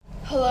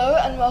Hello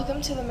and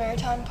welcome to the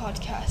Maritime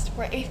podcast.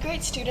 We're 8th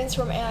grade students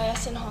from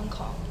AIS in Hong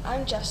Kong.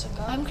 I'm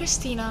Jessica. I'm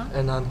Christina.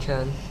 And I'm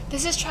Ken.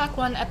 This is Track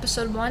 1,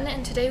 Episode 1,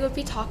 and today we'll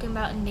be talking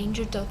about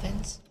endangered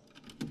dolphins.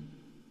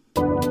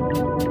 Do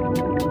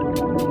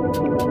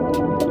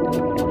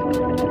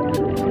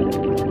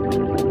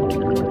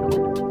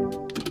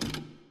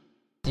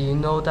you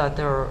know that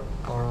there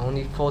are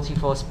only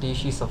 44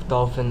 species of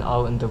dolphin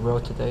out in the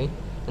world today?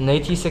 And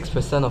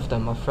 86% of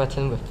them are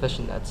threatened with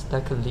fishing nets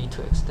that could lead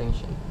to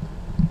extinction.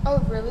 Oh,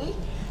 really?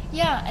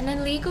 Yeah, and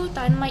illegal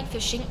dynamite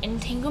fishing,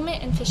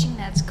 entanglement in fishing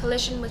nets,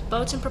 collision with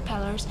boats and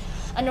propellers,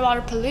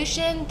 underwater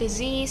pollution,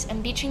 disease,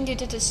 and beaching due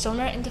to the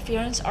sonar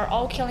interference are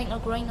all killing a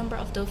growing number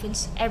of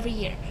dolphins every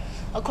year,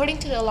 according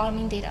to the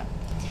alarming data.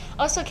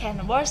 Also,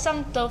 Ken, what are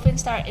some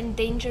dolphins that are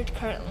endangered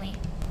currently?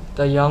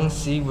 The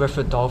Yangtze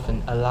River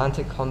dolphin,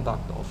 Atlantic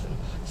humpback dolphin,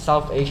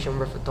 South Asian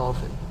river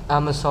dolphin,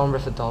 Amazon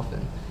river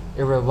dolphin,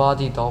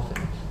 Irrawaddy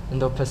dolphin,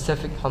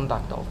 Indo-Pacific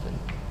humpback dolphin,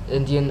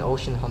 Indian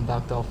Ocean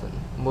humpback dolphin,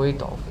 Mui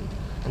dolphin,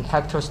 and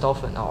Hector's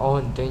dolphin are all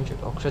endangered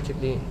or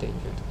critically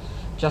endangered.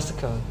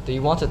 Jessica, do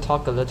you want to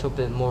talk a little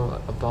bit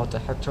more about the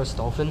Hector's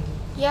dolphin?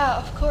 Yeah,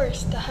 of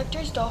course. The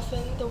Hector's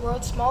dolphin, the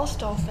world's smallest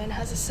dolphin,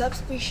 has a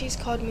subspecies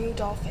called Mu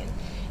dolphin.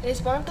 It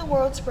is one of the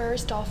world's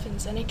rarest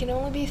dolphins, and it can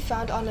only be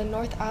found on the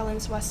North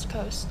Island's west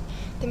coast.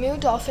 The Mu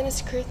dolphin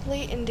is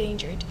critically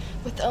endangered,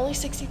 with only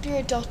 63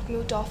 adult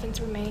Mu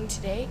dolphins remaining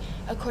today,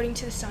 according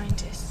to the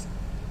scientists.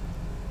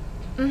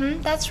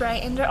 That's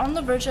right, and they're on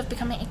the verge of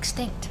becoming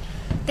extinct.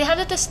 They have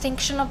the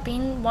distinction of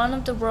being one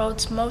of the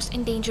world's most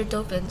endangered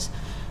dolphins.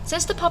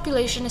 Since the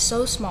population is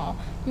so small,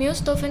 Mu's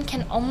dolphin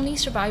can only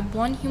survive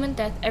one human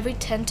death every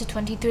 10 to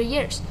 23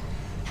 years.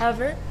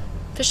 However,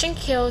 fishing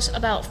kills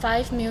about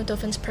 5 Mu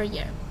dolphins per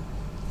year.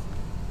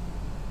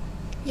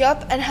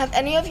 Yup, and have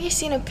any of you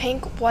seen a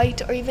pink,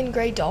 white, or even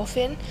gray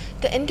dolphin?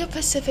 The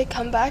Indo-Pacific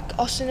humpback,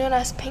 also known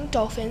as pink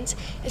dolphins,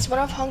 is one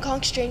of Hong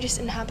Kong's strangest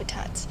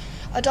inhabitants.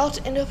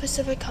 Adult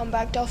Indo-Pacific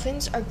humpback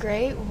dolphins are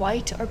gray,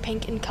 white, or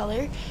pink in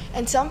color,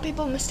 and some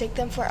people mistake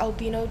them for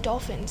albino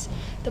dolphins.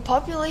 The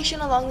population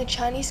along the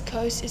Chinese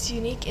coast is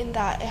unique in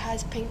that it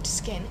has pink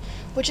skin,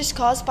 which is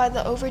caused by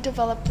the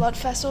overdeveloped blood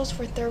vessels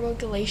for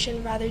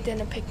thermoregulation rather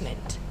than a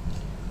pigment.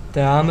 The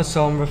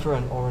Amazon River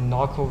and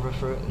Orinoco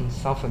River in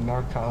South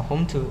America are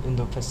home to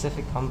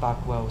Indo-Pacific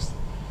humpback whales.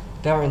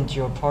 They are in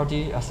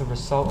jeopardy as a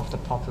result of the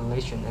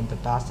population and the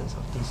basins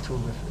of these two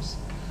rivers,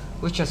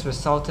 which has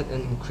resulted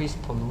in increased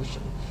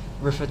pollution,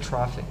 river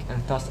traffic,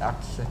 and thus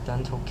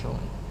accidental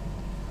killing.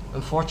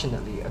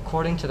 Unfortunately,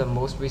 according to the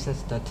most recent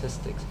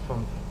statistics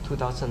from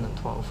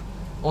 2012,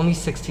 only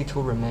 62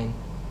 remain.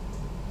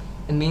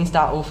 It means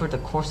that over the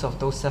course of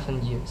those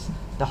 7 years,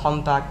 the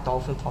humpback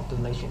dolphin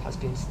population has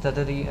been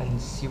steadily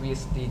and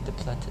seriously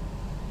depleted.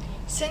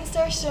 Since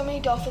there are so many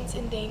dolphins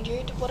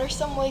endangered, what are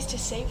some ways to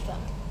save them?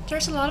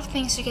 There's a lot of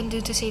things you can do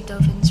to save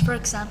dolphins. For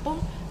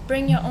example,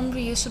 bring your own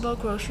reusable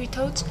grocery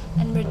totes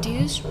and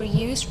reduce,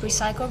 reuse,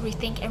 recycle,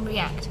 rethink, and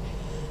react.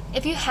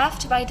 If you have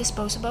to buy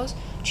disposables,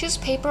 choose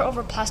paper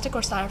over plastic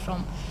or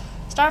styrofoam.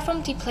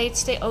 Styrofoam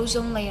depletes the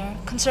ozone layer.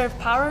 Conserve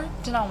power,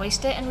 do not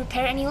waste it, and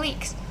repair any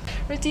leaks.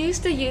 Reduce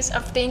the use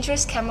of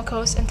dangerous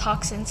chemicals and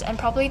toxins and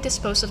properly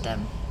dispose of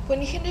them.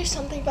 When you can do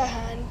something by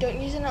hand,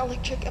 don't use an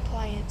electric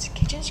appliance.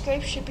 Kitchen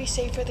scrapes should be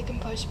saved for the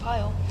compost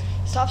pile.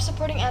 Stop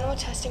supporting animal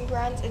testing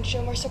brands and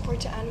show more support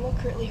to animal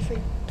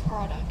cruelty-free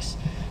products.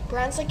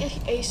 Brands like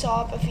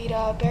Aesop,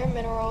 Avita, Bare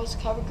Minerals,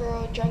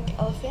 CoverGirl, Drunk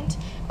Elephant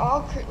are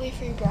all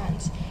cruelty-free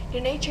brands.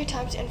 Donate your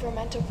time to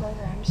environmental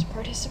programs,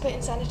 participate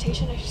in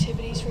sanitation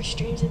activities for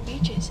streams and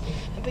beaches,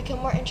 and become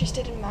more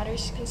interested in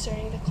matters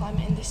concerning the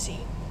climate and the sea.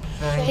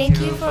 Thank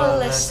you for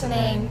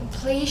listening.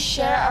 Please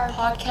share our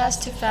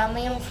podcast to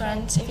family and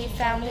friends if you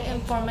found it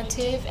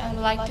informative and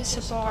would like to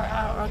support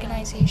our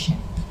organization.